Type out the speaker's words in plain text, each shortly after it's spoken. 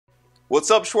What's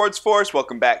up, Schwartz Force?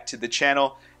 Welcome back to the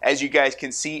channel. As you guys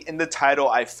can see in the title,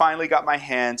 I finally got my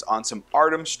hands on some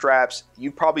Artem straps.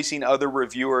 You've probably seen other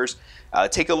reviewers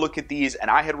take a look at these, and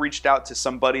I had reached out to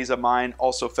some buddies of mine,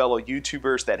 also fellow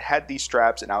YouTubers that had these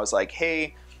straps, and I was like,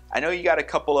 hey, I know you got a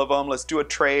couple of them. Let's do a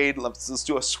trade. Let's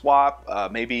do a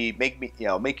swap. Maybe make you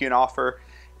an offer.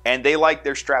 And they liked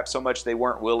their strap so much they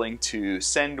weren't willing to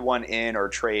send one in or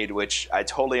trade, which I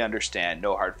totally understand.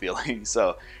 No hard feelings.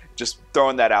 So just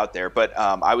throwing that out there. But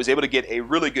I was able to get a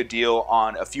really good deal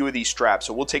on a few of these straps.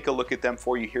 So we'll take a look at them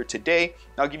for you here today.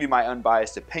 I'll give you my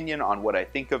unbiased opinion on what I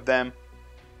think of them.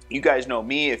 You guys know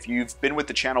me. If you've been with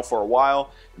the channel for a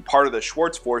while and part of the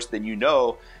Schwartz Force, then you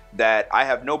know that I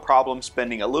have no problem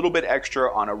spending a little bit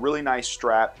extra on a really nice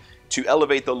strap to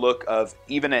elevate the look of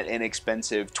even an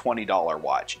inexpensive $20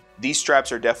 watch. These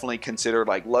straps are definitely considered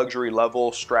like luxury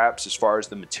level straps as far as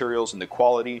the materials and the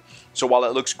quality. So while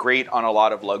it looks great on a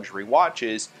lot of luxury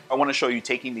watches, I want to show you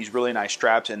taking these really nice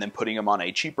straps and then putting them on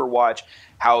a cheaper watch,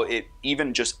 how it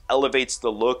even just elevates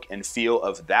the look and feel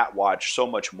of that watch so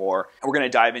much more. And we're going to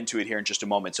dive into it here in just a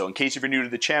moment. So in case if you're new to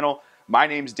the channel, my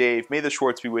name's Dave. May the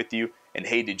Schwartz be with you. And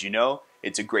hey, did you know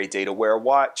it's a great day to wear a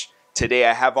watch? Today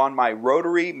I have on my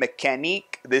Rotary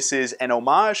Mécanique. This is an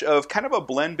homage of kind of a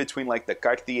blend between like the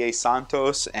Cartier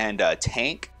Santos and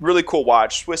Tank. Really cool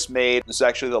watch, Swiss made. This is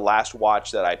actually the last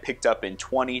watch that I picked up in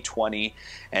 2020,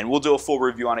 and we'll do a full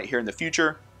review on it here in the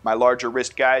future. My larger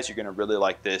wrist guys, you're gonna really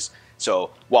like this.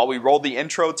 So while we roll the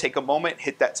intro, take a moment,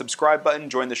 hit that subscribe button,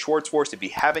 join the Schwartz Force if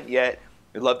you haven't yet.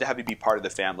 We'd love to have you be part of the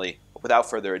family. But without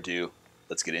further ado,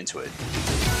 let's get into it.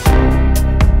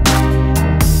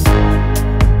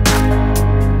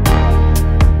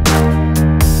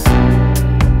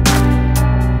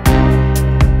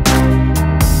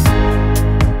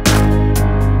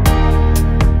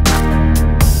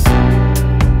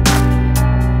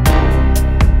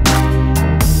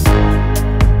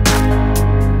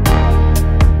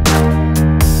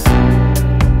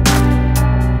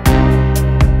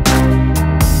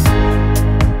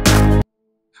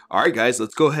 Alright guys,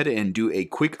 let's go ahead and do a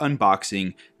quick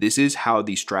unboxing. This is how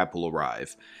the strap will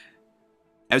arrive.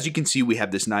 As you can see, we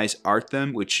have this nice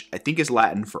Artem, which I think is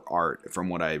Latin for art from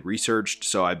what I researched.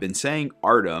 So I've been saying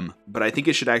Artem, but I think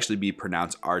it should actually be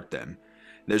pronounced Artem.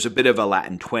 There's a bit of a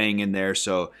Latin twang in there,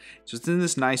 so it's in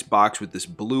this nice box with this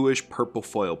bluish purple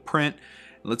foil print.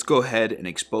 Let's go ahead and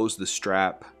expose the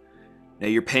strap. Now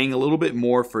you're paying a little bit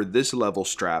more for this level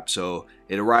strap, so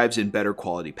it arrives in better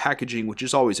quality packaging, which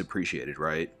is always appreciated,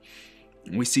 right?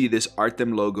 We see this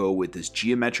Artem logo with this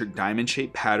geometric diamond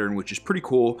shaped pattern, which is pretty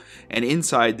cool. And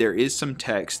inside there is some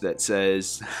text that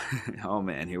says, oh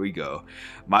man, here we go.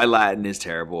 My Latin is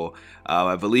terrible.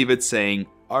 I believe it's saying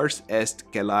Ars est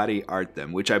celare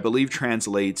Artem, which I believe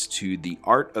translates to the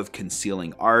art of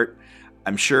concealing art.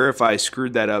 I'm sure if I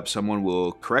screwed that up, someone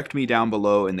will correct me down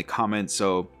below in the comments.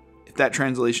 So if that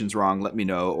translation's wrong, let me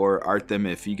know. Or Artem,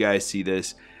 if you guys see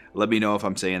this, let me know if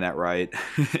I'm saying that right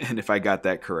and if I got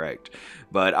that correct.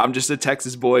 But I'm just a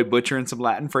Texas boy butchering some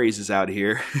Latin phrases out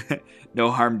here.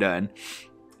 No harm done.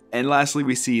 And lastly,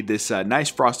 we see this nice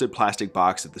frosted plastic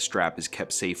box that the strap is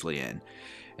kept safely in.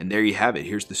 And there you have it.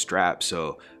 Here's the strap.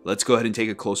 So let's go ahead and take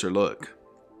a closer look.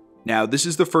 Now, this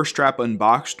is the first strap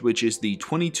unboxed, which is the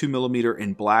 22mm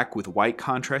in black with white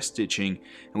contrast stitching,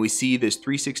 and we see this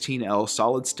 316L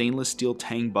solid stainless steel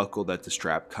tang buckle that the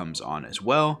strap comes on as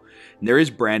well. And there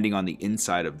is branding on the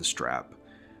inside of the strap.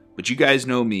 But you guys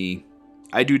know me,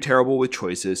 I do terrible with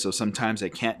choices, so sometimes I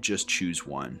can't just choose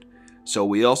one. So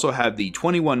we also have the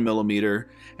 21mm,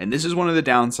 and this is one of the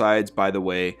downsides, by the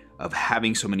way, of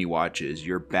having so many watches.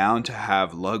 You're bound to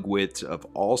have lug widths of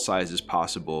all sizes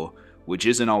possible, which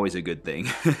isn't always a good thing.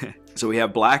 So we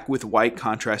have black with white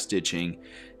contrast stitching.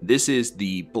 This is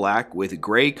the black with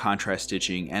gray contrast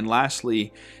stitching. And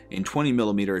lastly, in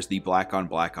 20mm is the black on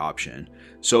black option.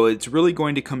 So it's really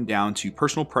going to come down to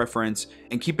personal preference.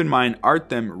 And keep in mind,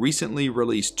 Artem recently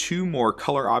released two more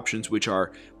color options, which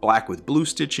are black with blue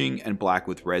stitching and black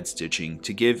with red stitching,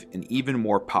 to give an even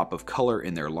more pop of color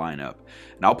in their lineup.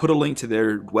 And I'll put a link to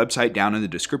their website down in the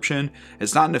description.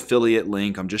 It's not an affiliate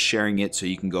link, I'm just sharing it so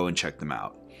you can go and check them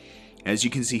out. As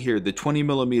you can see here, the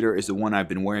 20mm is the one I've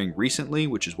been wearing recently,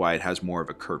 which is why it has more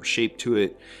of a curved shape to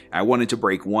it. I wanted to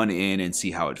break one in and see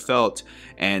how it felt,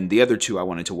 and the other two I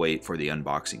wanted to wait for the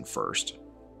unboxing first.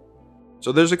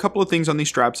 So there's a couple of things on these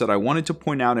straps that I wanted to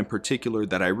point out in particular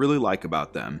that I really like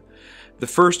about them. The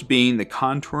first being the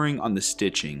contouring on the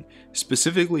stitching,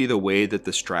 specifically the way that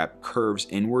the strap curves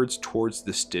inwards towards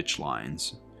the stitch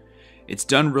lines. It's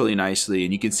done really nicely,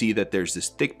 and you can see that there's this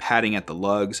thick padding at the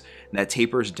lugs that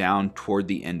tapers down toward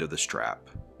the end of the strap.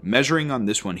 Measuring on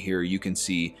this one here, you can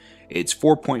see it's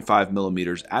 4.5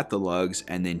 millimeters at the lugs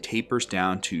and then tapers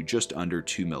down to just under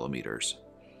 2 millimeters.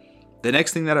 The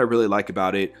next thing that I really like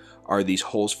about it are these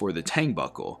holes for the tang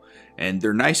buckle, and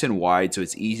they're nice and wide, so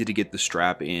it's easy to get the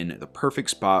strap in the perfect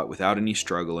spot without any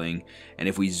struggling. And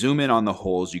if we zoom in on the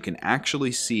holes, you can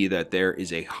actually see that there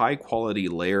is a high quality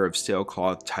layer of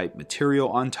sailcloth type material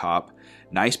on top,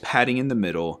 nice padding in the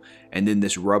middle, and then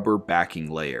this rubber backing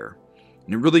layer.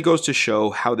 And it really goes to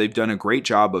show how they've done a great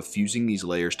job of fusing these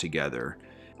layers together.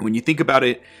 When you think about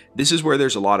it, this is where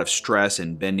there's a lot of stress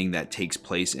and bending that takes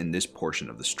place in this portion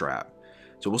of the strap.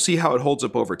 So we'll see how it holds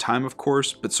up over time, of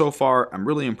course, but so far I'm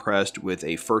really impressed with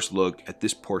a first look at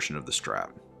this portion of the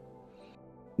strap.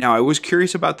 Now, I was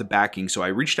curious about the backing, so I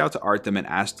reached out to Artem and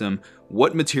asked them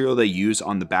what material they use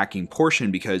on the backing portion,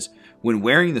 because when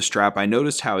wearing the strap I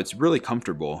noticed how it's really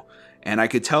comfortable, and I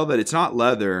could tell that it's not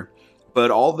leather, but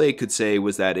all they could say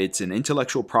was that it's an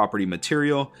intellectual property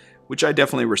material, which I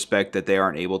definitely respect that they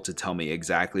aren't able to tell me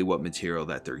exactly what material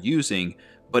that they're using,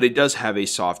 but it does have a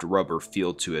soft rubber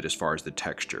feel to it as far as the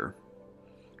texture.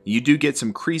 You do get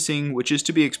some creasing, which is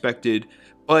to be expected,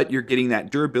 but you're getting that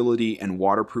durability and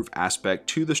waterproof aspect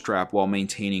to the strap while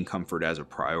maintaining comfort as a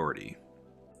priority.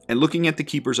 And looking at the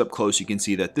keepers up close, you can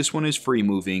see that this one is free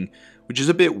moving, which is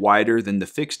a bit wider than the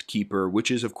fixed keeper,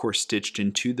 which is of course stitched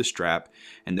into the strap,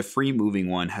 and the free moving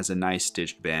one has a nice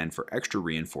stitched band for extra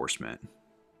reinforcement.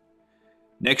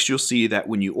 Next, you'll see that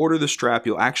when you order the strap,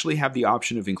 you'll actually have the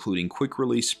option of including quick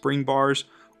release spring bars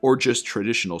or just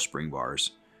traditional spring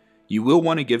bars. You will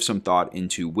want to give some thought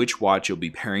into which watch you'll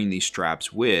be pairing these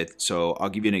straps with, so I'll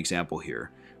give you an example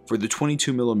here. For the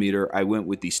 22mm, I went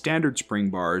with the standard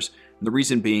spring bars, and the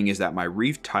reason being is that my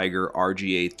Reef Tiger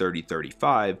RGA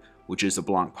 3035, which is a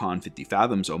Blancpain 50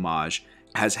 Fathoms homage,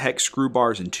 has hex screw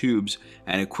bars and tubes,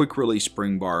 and a quick release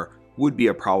spring bar would be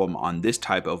a problem on this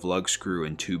type of lug screw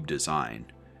and tube design.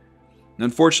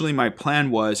 Unfortunately, my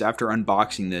plan was, after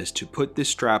unboxing this, to put this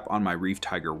strap on my Reef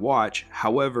Tiger watch.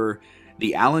 However,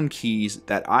 the Allen keys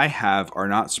that I have are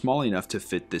not small enough to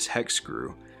fit this hex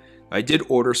screw. I did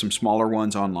order some smaller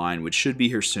ones online, which should be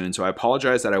here soon, so I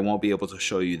apologize that I won't be able to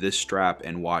show you this strap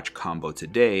and watch combo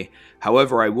today.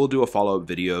 However, I will do a follow-up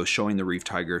video showing the Reef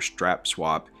Tiger strap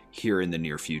swap here in the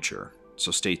near future,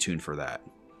 so stay tuned for that.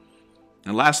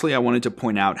 And lastly, I wanted to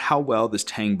point out how well this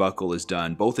tang buckle is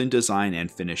done, both in design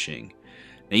and finishing.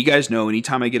 Now, you guys know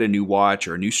anytime I get a new watch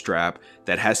or a new strap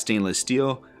that has stainless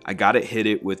steel, I gotta hit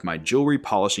it with my jewelry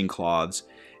polishing cloths,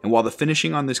 and while the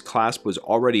finishing on this clasp was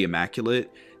already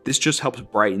immaculate, this just helps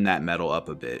brighten that metal up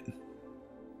a bit.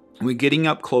 When getting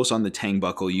up close on the tang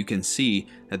buckle, you can see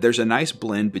that there's a nice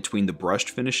blend between the brushed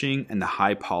finishing and the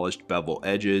high polished bevel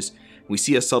edges. We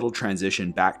see a subtle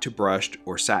transition back to brushed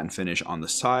or satin finish on the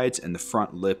sides and the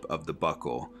front lip of the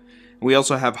buckle. We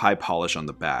also have high polish on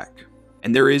the back.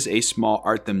 And there is a small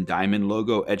Artem diamond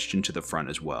logo etched into the front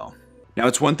as well. Now,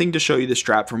 it's one thing to show you the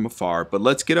strap from afar, but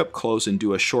let's get up close and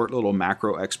do a short little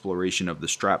macro exploration of the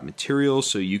strap materials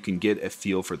so you can get a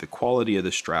feel for the quality of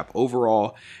the strap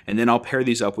overall, and then I'll pair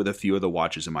these up with a few of the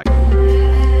watches in my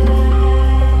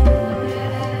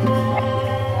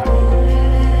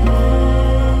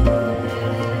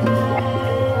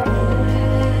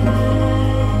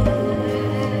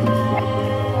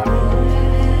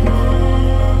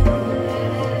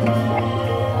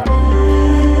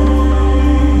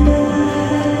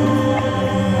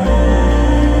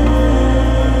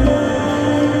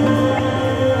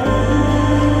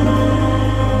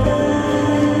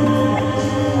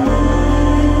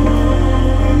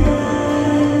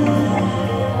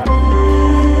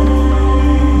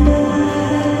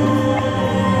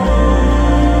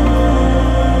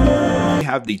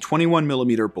have the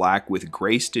 21mm black with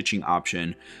gray stitching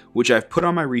option, which I've put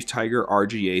on my Reef Tiger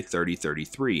RGA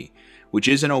 3033, which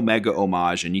is an Omega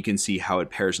homage, and you can see how it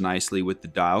pairs nicely with the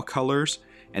dial colors,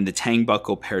 and the tang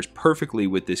buckle pairs perfectly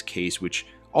with this case, which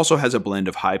also has a blend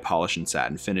of high polish and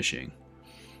satin finishing.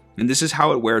 And this is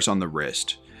how it wears on the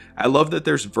wrist. I love that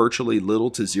there's virtually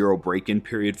little to zero break-in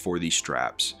period for these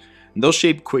straps. And they'll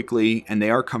shape quickly, and they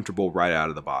are comfortable right out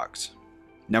of the box.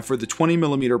 Now, for the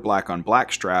 20mm black on black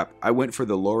strap, I went for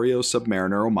the Loriot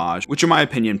Submariner homage, which in my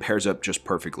opinion pairs up just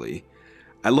perfectly.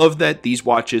 I love that these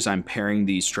watches I'm pairing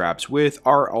these straps with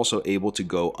are also able to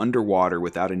go underwater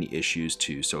without any issues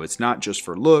too, so it's not just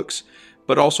for looks,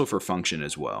 but also for function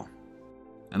as well.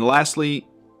 And lastly,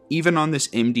 even on this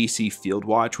MDC field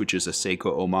watch, which is a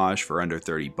Seiko homage for under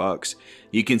 30 bucks,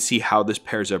 you can see how this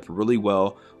pairs up really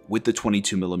well with the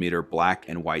 22mm black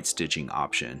and white stitching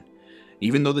option.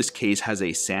 Even though this case has a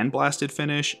sandblasted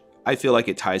finish, I feel like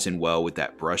it ties in well with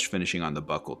that brush finishing on the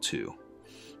buckle too.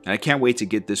 And I can't wait to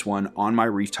get this one on my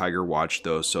Reef Tiger watch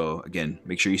though, so again,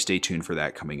 make sure you stay tuned for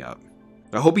that coming up.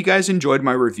 I hope you guys enjoyed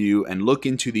my review and look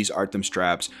into these Artem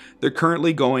straps. They're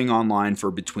currently going online for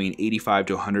between $85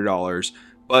 to $100,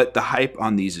 but the hype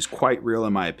on these is quite real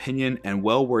in my opinion and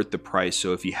well worth the price.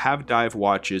 So if you have dive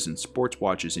watches and sports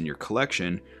watches in your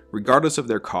collection, regardless of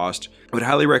their cost, I would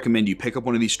highly recommend you pick up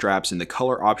one of these straps in the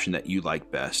color option that you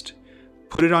like best.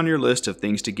 Put it on your list of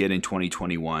things to get in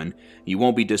 2021. You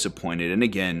won't be disappointed. And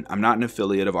again, I'm not an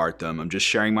affiliate of Artem. I'm just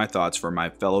sharing my thoughts for my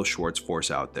fellow Schwartz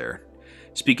force out there.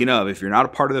 Speaking of, if you're not a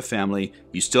part of the family,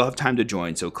 you still have time to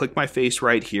join, so click my face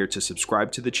right here to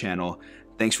subscribe to the channel.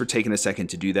 Thanks for taking a second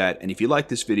to do that, and if you like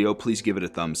this video, please give it a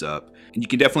thumbs up. And you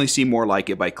can definitely see more like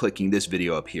it by clicking this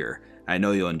video up here. I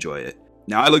know you'll enjoy it.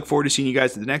 Now I look forward to seeing you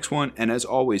guys at the next one, and as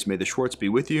always, may the Schwartz be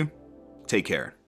with you. Take care.